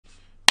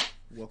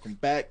Welcome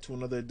back to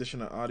another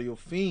edition of Audio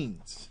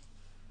Fiends.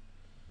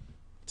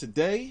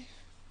 Today,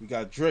 we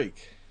got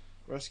Drake.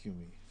 Rescue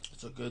Me.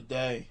 It's a good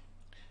day.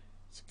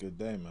 It's a good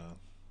day, man.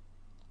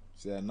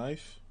 See that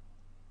knife?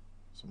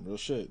 Some real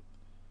shit.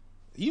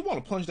 You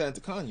want to plunge that into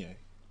Kanye.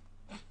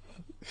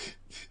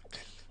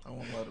 I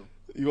won't let him.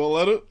 You won't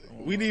let it?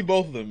 We need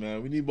both of them,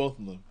 man. We need both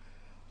of them.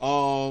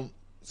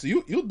 So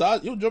you'll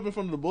jump in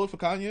front of the bullet for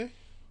Kanye?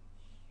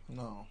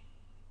 No.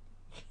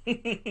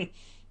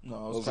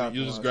 No, So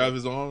you just grab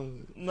his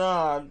arm?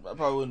 Nah, I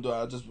probably wouldn't do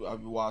it. I'd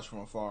be watched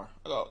from afar.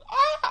 I go,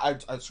 ah!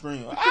 I'd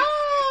scream,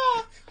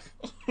 ah!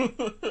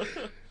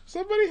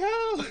 Somebody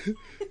help!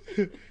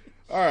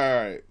 All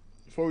right.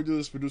 Before we do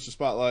this producer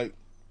spotlight,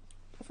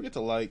 don't forget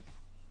to like.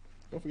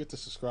 Don't forget to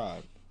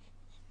subscribe.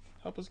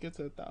 Help us get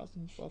to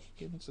 1,000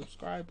 fucking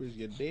subscribers,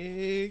 you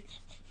dig?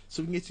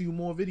 So we can get to you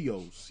more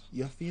videos.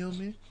 You feel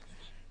me?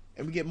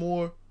 And we get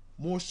more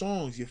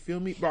songs, you feel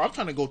me? Bro, I'm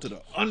trying to go to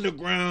the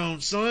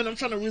underground, son. I'm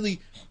trying to really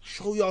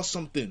show y'all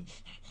something.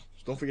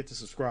 So don't forget to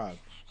subscribe.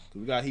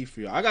 Cause we got heat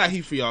for y'all. I got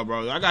heat for y'all,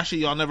 bro. I got shit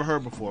y'all never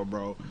heard before,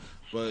 bro.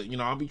 But, you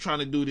know, I'll be trying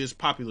to do this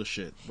popular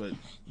shit. But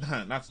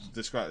not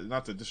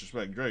to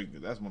disrespect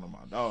Drake. That's one of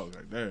my dogs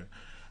right there.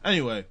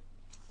 Anyway,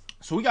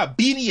 so we got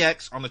Beanie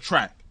X on the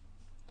track.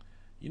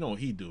 You know what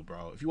he do,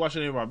 bro. If you watch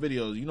any of our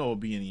videos, you know what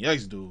Beanie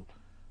X do.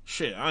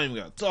 Shit, I ain't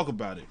even gotta talk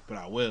about it, but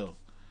I will.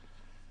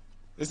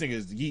 This nigga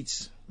is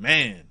Yeats,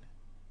 man.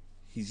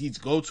 He's Yeats'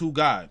 go-to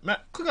guy. Man,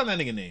 click on that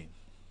nigga name.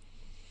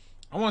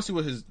 I want to see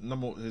what his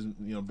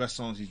best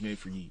songs he's made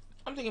for Yeat.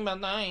 I'm thinking about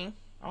 9.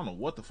 I don't know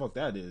what the fuck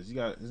that is. He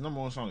got his number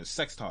one song is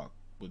Sex Talk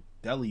with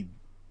Deli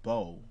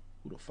Bo.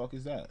 Who the fuck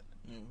is that?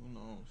 Yeah, who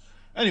knows?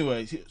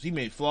 Anyway, he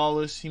made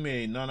Flawless. He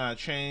made None I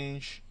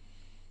Change.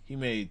 He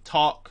made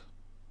Talk.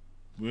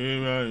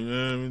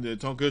 The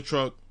Tonka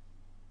Truck.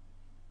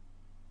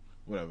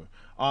 Whatever.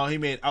 He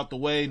made Out the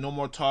Way, No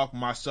More Talk,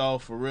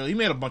 Myself, For Real. He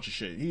made a bunch of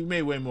shit. He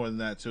made way more than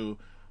that too.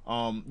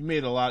 He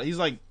made a lot. He's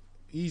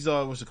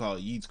what's it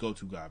called? Yeats'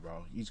 go-to guy,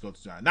 bro. Yeats'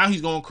 go-to guy. Now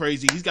he's going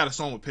crazy. He's got a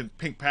song with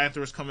Pink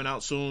Panthers coming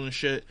out soon and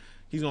shit.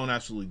 He's going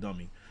absolutely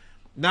dummy.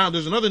 Now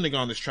there's another nigga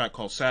on this track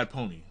called Sad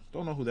Pony.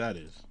 Don't know who that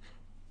is.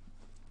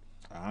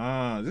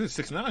 This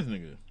is 6ix9ine's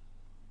nigga.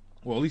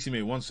 Well, at least he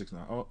made one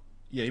 6ix9ine. Oh,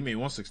 yeah, he made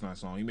one 6ix9ine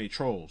song. He made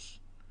Trolls.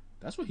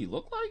 That's what he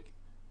looked like?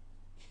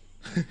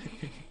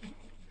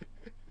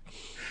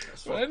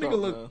 Bro, that nigga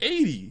look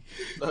 80.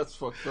 That's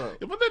fucked up.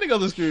 Yeah, but that nigga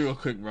on the screen real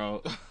quick,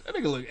 bro. That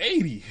nigga look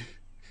 80.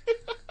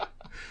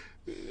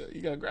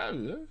 You gotta grab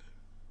it, huh?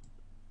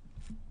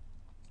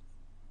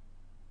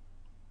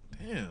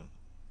 Damn.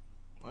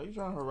 Why you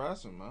trying to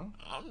harass him, man?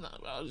 I'm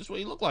not, bro. Just what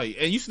he looked like.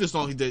 And you see the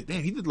song he did.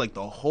 Damn, he did like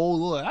the whole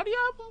little Addy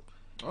album.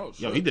 Oh,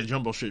 shit. Yo, he did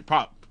Jumbo Shit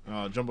Pop.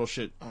 Jumbo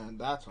Shit. And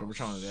that's a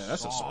song.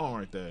 That's a song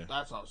right there.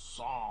 That's a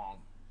song.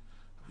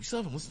 We still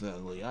haven't listened to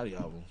that Lil Yachty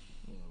album.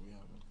 Yeah, we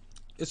haven't.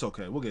 It's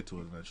okay. We'll get to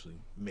it eventually.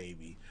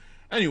 Maybe.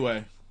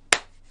 Anyway,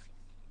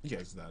 you can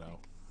exit that out.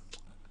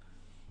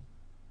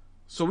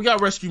 So we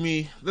got Rescue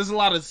Me. There's a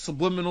lot of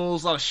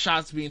subliminals, a lot of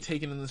shots being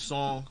taken in this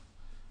song.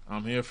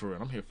 I'm here for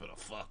it. I'm here for the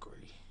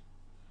fuckery.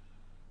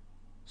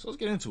 So let's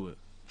get into it.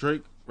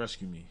 Drake,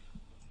 Rescue Me.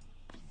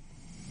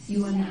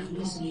 You are now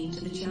listening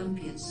to the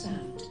champion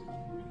sound.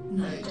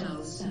 Night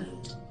Owl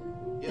sound.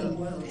 The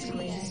world's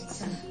greatest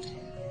sound.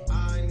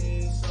 I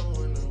need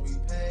someone to be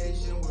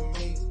patient with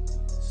me.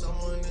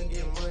 Someone to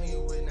get money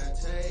when I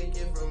take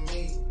it from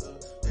me.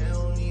 They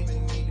don't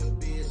even need to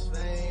be as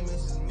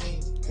famous as me.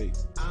 Hey.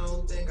 I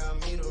don't think I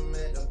meet them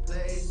at the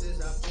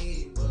places I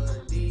be.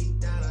 But deep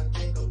down I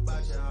think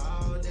about you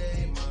all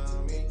day,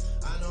 mommy.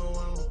 I know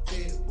I'm a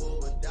pit bull,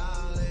 but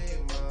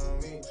darling,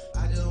 mommy.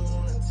 I just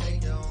wanna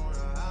take you on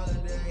a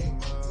holiday,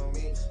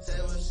 mommy. Say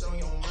what's on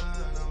your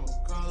mind, I'ma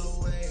call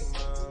away,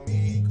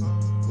 mommy.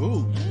 Come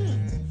Ooh.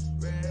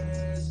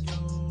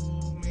 rescue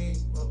me.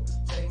 Whoa.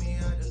 Take me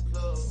out the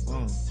club.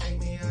 Take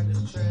me out the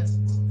trap.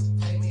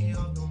 Take me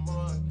off the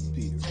market.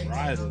 Peter Take me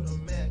Ryder. off the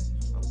map.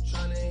 I'm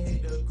tryna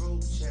hit the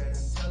group chat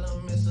and tell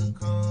them it's a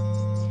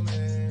come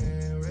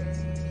and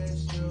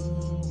rescue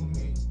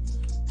me.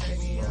 Take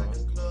me out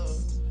the club.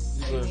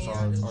 These lyrics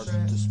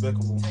are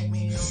despicable. Take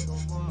me off the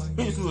market.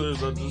 These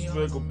lyrics are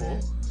despicable.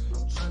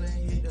 I'm tryna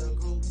hit the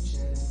group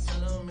chat and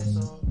tell them it's a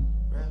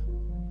rap.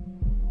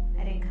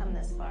 I didn't come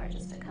this far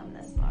just to come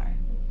this far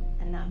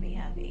and not be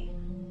happy.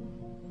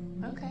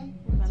 Okay.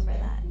 Remember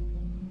that.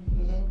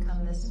 You didn't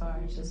come this far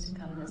just to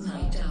come this far.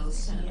 Night Owl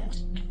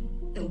sound.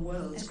 The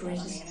world's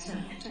greatest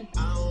sound.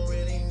 I don't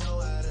really know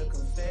how to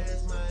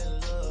confess my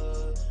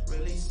love.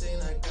 Really seem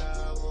like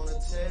I wanna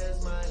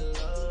test my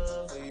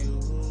love for you.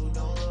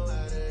 Don't know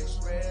how to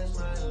express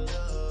my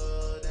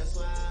love. That's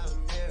why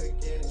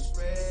American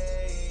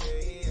Express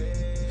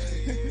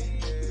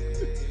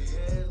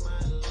my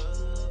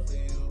love for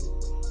you.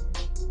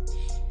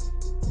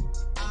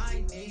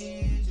 I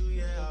need you,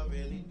 yeah, I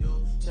really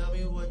do. Tell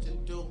me what to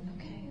do.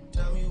 Okay.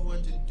 Tell me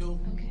what to do.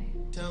 Okay.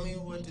 Tell me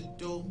what to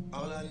do.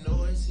 All I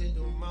know is hit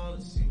the mall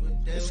and see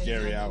what The damage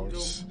scary I can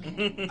hours.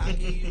 do. I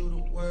give you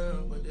the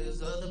world, but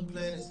there's other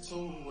planets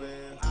too.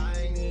 Where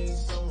I need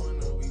someone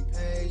to be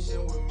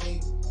patient with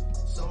me.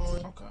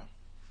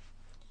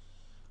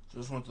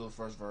 Just went to the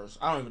first verse.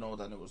 I don't even know what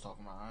that nigga was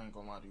talking about. I ain't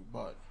gonna lie to you,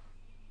 but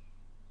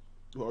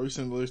Well, are you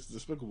saying the lyrics is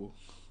despicable?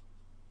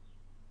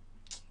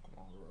 come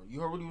on, bro. You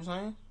heard what he was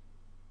saying?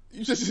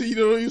 You just you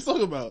don't know what he was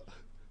talking about.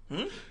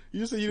 Hmm? You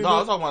just said you No, didn't I know.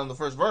 was talking about in the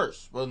first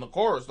verse, but in the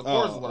chorus is what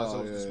I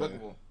said was yeah,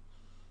 despicable.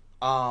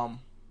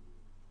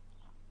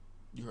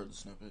 You heard the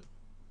snippet?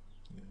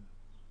 Yeah.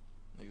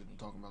 Niggas been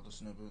talking about the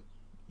snippet.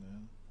 Yeah.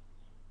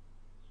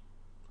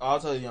 I'll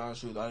tell you the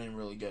honest truth. I didn't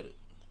really get it.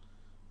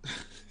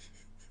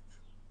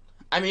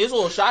 I mean, it's a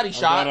little shoddy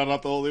shot. I'm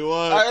not the only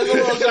one. It's a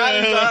little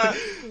shoddy shot.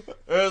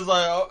 It was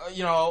like,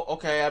 you know,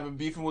 okay, I've been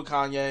beefing with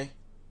Kanye.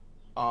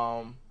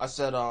 I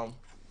said,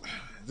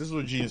 This is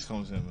where genius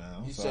comes in, man.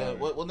 I'm he sorry. said,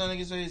 what that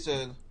nigga say? He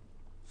said,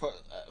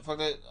 fuck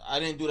that. I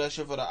didn't do that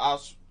shit for the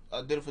ops.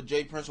 I did it for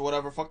Jay Prince or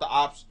whatever. Fuck the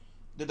ops.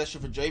 Did that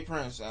shit for Jay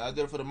Prince. I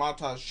did it for the mob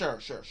ties. Sure.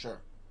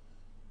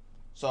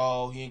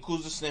 So he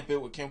includes a snippet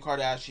with Kim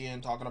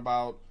Kardashian talking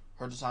about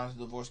her deciding to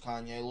divorce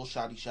Kanye. A little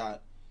shoddy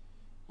shot.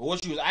 But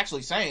what she was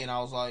actually saying, I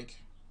was like,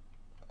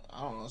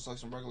 I don't know. It's like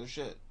some regular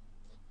shit.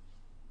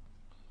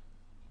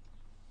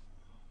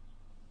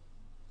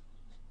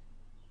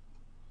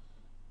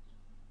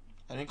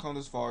 I didn't come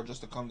this far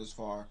just to come this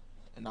far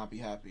and not be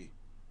happy.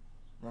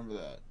 Remember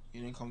that.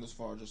 You didn't come this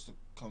far just to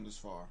come this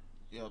far.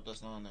 Yep,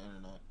 that's not on the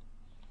internet.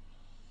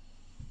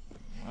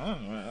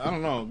 I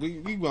don't know.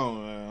 We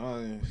going,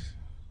 man.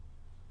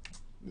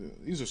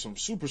 These are some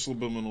super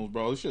subliminals,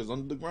 bro. This shit is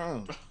under the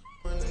ground.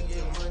 Wanna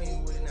get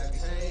money when I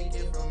take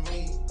it from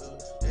me.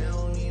 They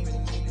don't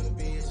even need to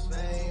be as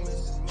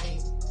famous as me.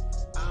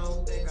 I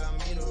don't think I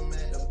meet them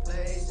at the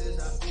places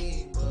I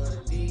be,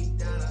 but deep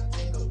down I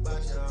think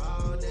about you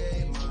all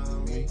day,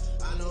 mommy.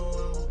 I know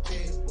I'm a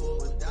pit bull,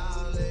 but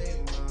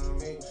darling,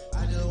 mommy.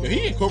 I just Yeah,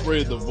 he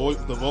incorporated the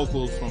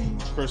vocals from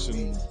Chris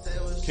and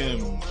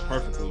Kim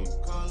perfectly.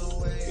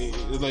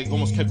 It like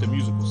almost kept it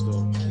musical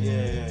still.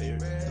 Yeah,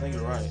 I think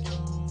you're right.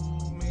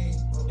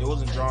 It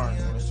wasn't jarring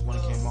when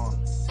it came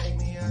on. take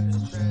me out the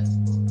trap,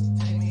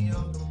 take me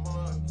off the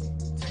mark,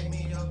 take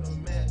me off the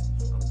map.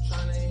 I'm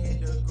tryna hit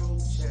the group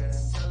chat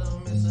and tell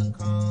them it's a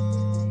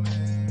come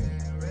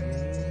and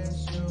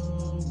rescue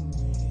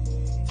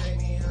me. Take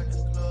me out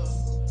the club,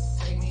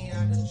 take me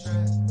out the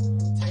trap,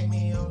 take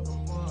me off the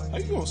mark. How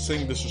you gonna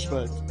sing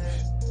disrespect? I'm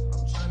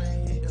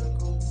tryna hit the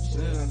group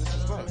chat. Yeah,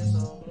 disrespect. It's a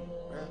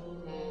rap.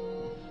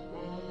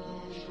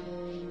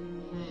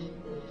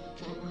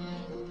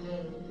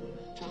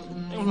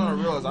 I'm gonna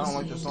realize I don't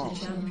like this Listening song. to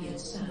the champion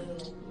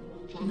sound.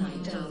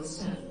 Night Owl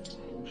sound.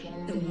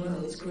 The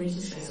world's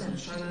greatest sound.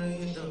 Tryna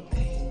hit the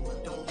pain,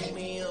 but don't hit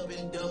me up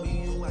in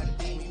WID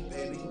me,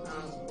 baby.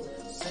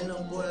 Send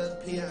a boy a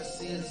PIC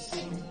to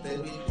see me,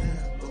 baby.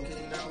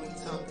 Okay, now we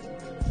talking.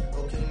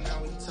 Okay,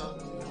 now we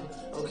talking.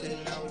 Okay,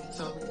 now we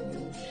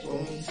talking.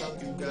 When we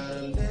talk, you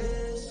gotta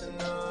listen.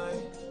 I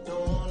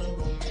don't wanna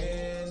go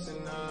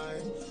missing.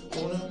 I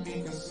wanna be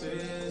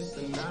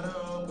consistent, not a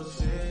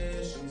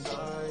opposition.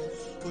 I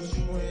put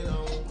you in, I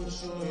won't put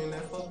you in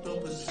that fucked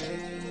up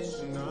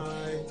position.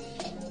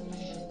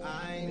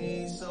 I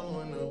need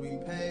someone to be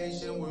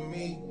patient with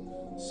me.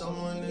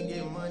 Someone to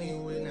get money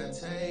when I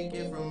take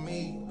it from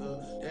me.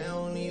 They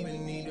don't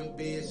even need to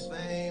be as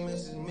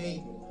famous as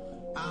me.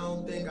 I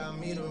don't think I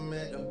meet them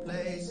at the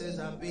places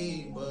I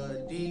be,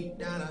 but deep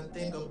down I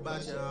think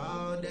about you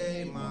all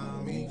day,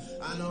 mommy.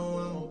 I know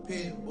I'm a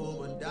pit bull,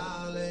 but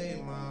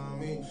darling,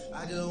 mommy.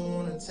 I just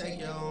wanna take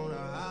you on a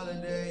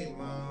holiday,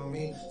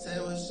 mommy. Say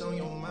what's on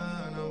your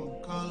mind, I'ma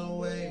call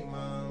away,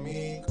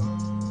 mommy.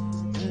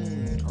 Come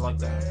I like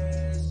that.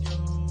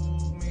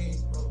 rescue me,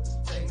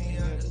 take me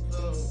out the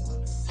club,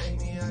 take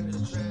me out the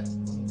trap,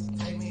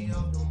 take me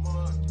off the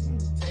mark,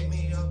 take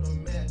me off the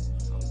map.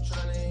 I'm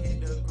tryna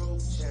hit the group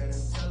chat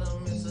and tell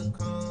them it's a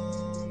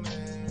come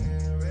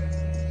and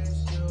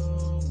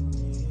rescue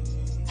me.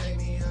 Take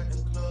me out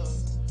the club,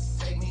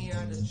 take me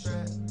out the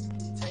trap,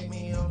 take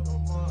me off the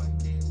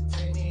market,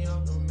 take me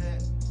off the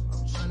map.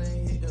 I'm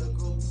tryna hit the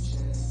group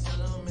chat and tell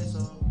them it's a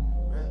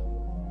rap.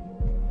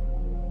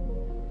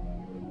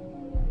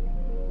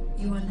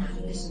 You are now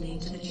listening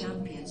to the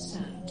champion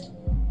sound.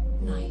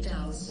 Night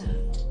Owl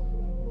sound.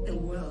 The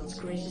world's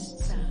greatest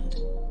sound.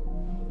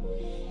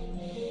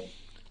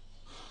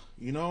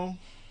 You know,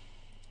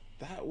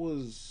 that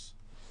was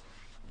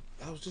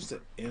just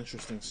an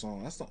interesting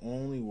song. That's the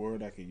only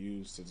word I could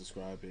use to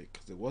describe it,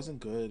 because it wasn't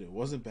good, it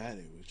wasn't bad,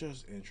 it was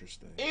just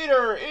interesting.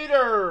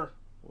 Eater!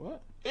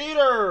 What?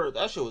 Eater!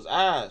 That shit was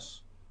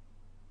ass.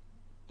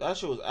 That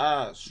shit was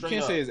ass. You Straight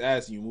can't up. say it's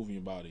ass and you moving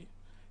your body.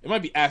 It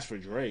might be ass for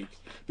Drake,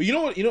 but you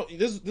know what?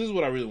 This is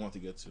what I really want to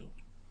get to.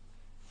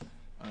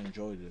 I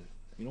enjoyed it.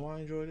 You know why I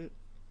enjoyed it?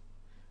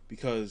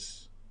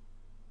 Because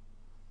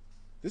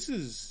this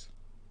is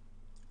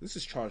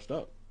charged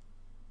up.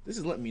 This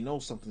is letting me know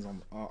something's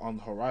on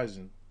the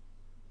horizon.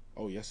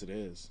 Oh yes, it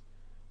is.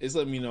 It's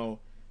letting me know.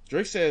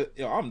 Drake said,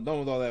 "Yo, I'm done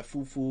with all that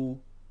foo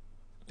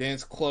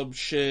dance club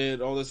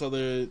shit, all this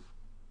other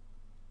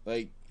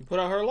like." He put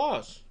out Her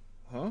Loss.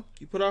 Huh?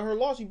 He put out Her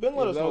Loss. He been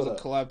let us That know was that.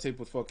 a collab tape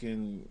with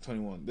fucking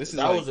 21. This is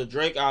That like, was a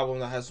Drake album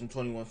that has some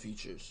 21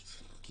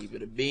 features. Keep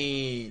it a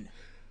bean.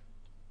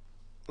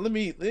 let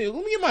me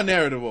get my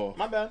narrative off.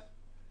 My bad.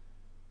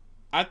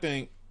 I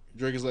think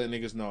Drake is letting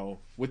niggas know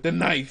with the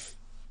knife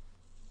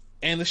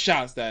and the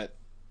shots that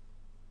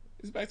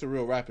it's back to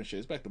real rapping shit.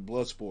 It's back to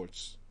blood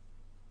sports.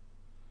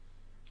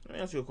 Let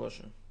me ask you a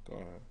question. Go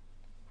ahead.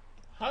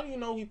 How do you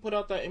know he put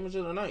out that image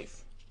of the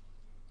knife?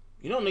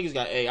 You know niggas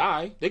got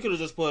AI. They could have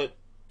just put...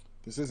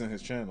 This isn't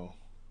his channel.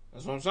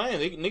 That's what I'm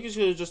saying. Niggas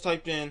could have just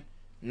typed in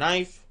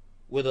knife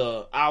with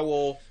a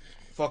owl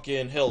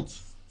fucking hilt.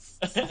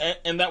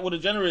 and that would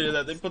have generated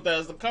that. They put that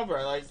as the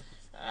cover. Like,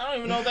 I don't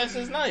even know if that's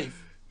his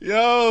knife.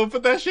 Yo,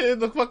 put that shit in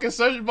the fucking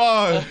search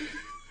bar.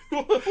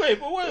 Wait,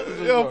 but what?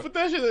 Yo, put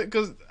that shit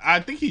because I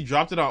think he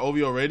dropped it on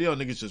OVO Radio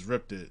and niggas just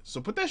ripped it.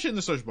 So put that shit in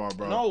the search bar,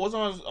 bro. No, it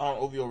wasn't on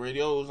OVO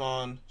Radio. It was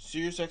on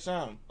Sirius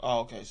XM. Oh,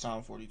 okay,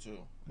 Sound 42.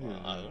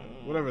 Yeah,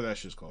 whatever that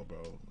shit's called, bro.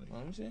 Like,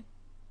 let me see.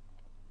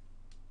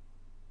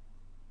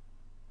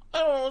 I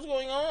don't know what's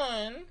going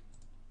on.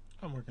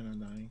 I'm working on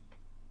dying.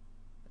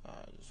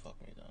 Alright, just fuck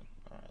me then.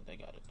 Alright, they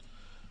got it.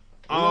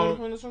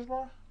 In the search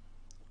bar?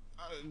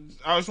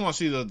 I just want to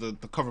see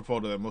the cover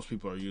photo that most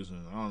people are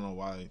using. I don't know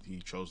why he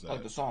chose that.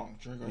 Like the song,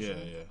 Drake. Yeah.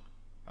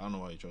 I don't know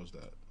why he chose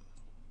that.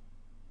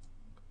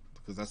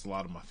 Because that's a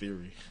lot of my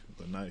theory.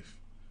 The knife.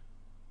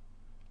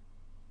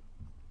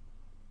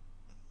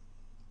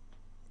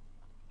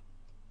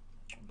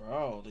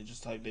 Bro, they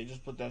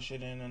just put that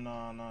shit in and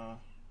on, you know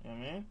what I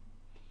mean?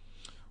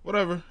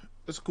 Whatever.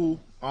 It's cool.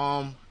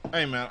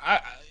 Hey man,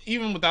 I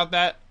even without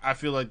that, I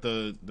feel like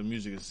the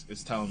music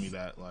is telling me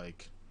that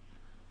like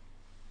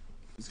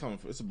it's coming.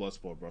 It's a blood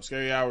sport, bro.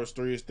 Scary Hours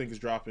 3, I think is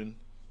dropping.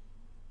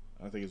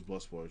 I think it's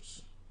blood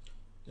sports.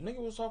 The nigga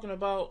was talking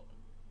about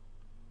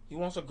he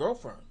wants a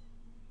girlfriend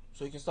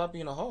so he can stop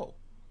being a hoe.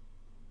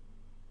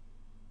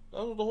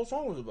 That's what the whole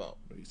song was about.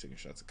 But he's taking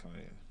shots at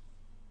Kanye.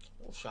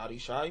 Little shoddy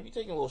shot. You be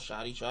taking little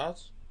shoddy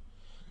shots.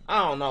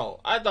 I don't know.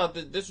 I thought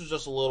that this was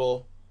just a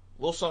little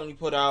something you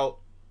put out.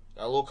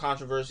 Got a little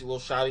controversy, a little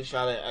shoddy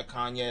shot at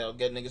Kanye. It'll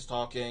get niggas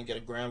talking, get a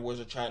Grand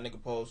Wizard chat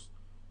nigga post.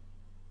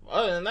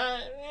 Other than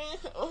that,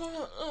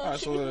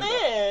 she was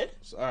mad.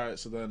 Alright,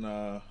 so then,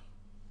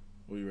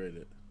 what you rate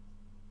it?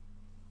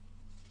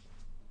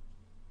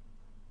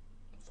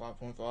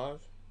 5.5. 5.5.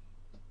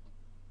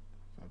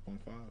 5.5.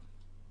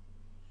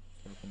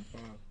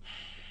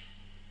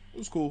 It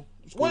was cool.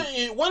 When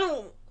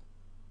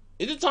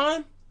is it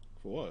time?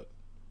 For what?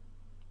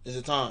 Is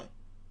it time?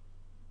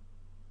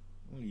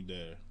 Don't you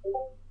dare.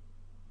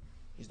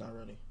 He's not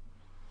ready.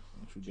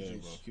 Don't you dare,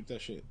 bro. Keep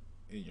that shit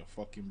in your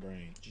fucking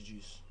brain.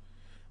 GG's.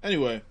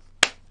 Anyway,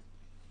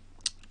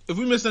 if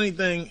we missed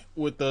anything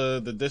with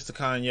the diss to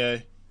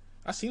Kanye,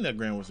 I seen that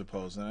Grand Wizard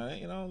post, and I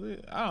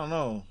don't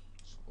know.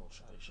 It's a little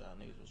shoddy shot,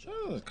 niggas.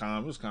 It was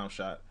a calm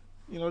shot.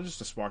 Just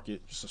to spark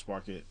it.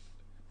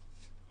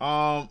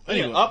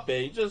 Anyway, up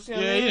it. He just he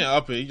didn't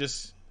up it. He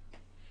just.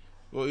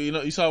 Well,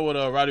 you saw what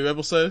Roddy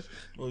Rebel said.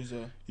 What he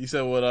said? He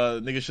said what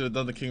nigga should have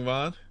done to King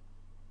Von.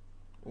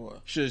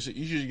 What? You should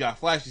have got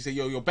flashed. He said,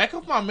 yo, back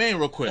up my man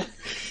real quick.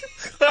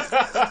 That's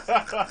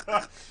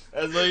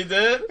what he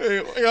did?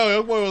 Yo,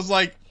 that boy was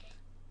like,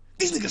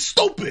 these niggas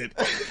stupid.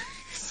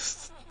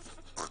 This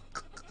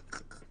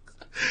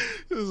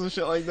is some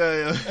shit like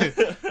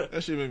that. Yo.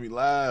 That shit made me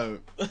laugh.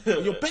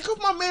 Yo, back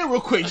up my man real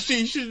quick.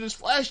 You should have just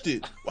flashed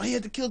it. Why he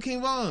had to kill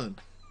King Von?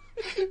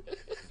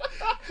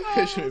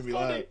 That shit made me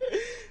laugh.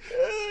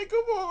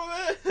 Come on,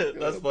 man.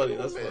 That's funny.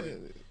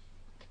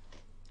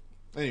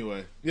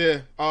 Anyway, yeah.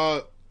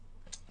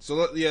 So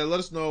let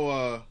us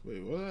know.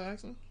 Wait, what was I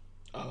asking?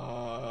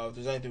 If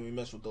there's anything we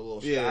missed with the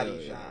little shot.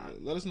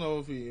 Let us know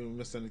if we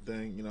missed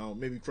anything.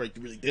 Maybe Craig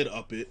really did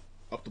up the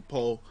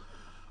poll.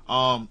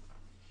 So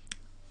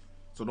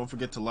don't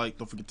forget to like,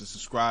 don't forget to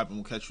subscribe, and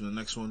we'll catch you in the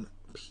next one.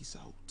 Peace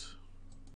out.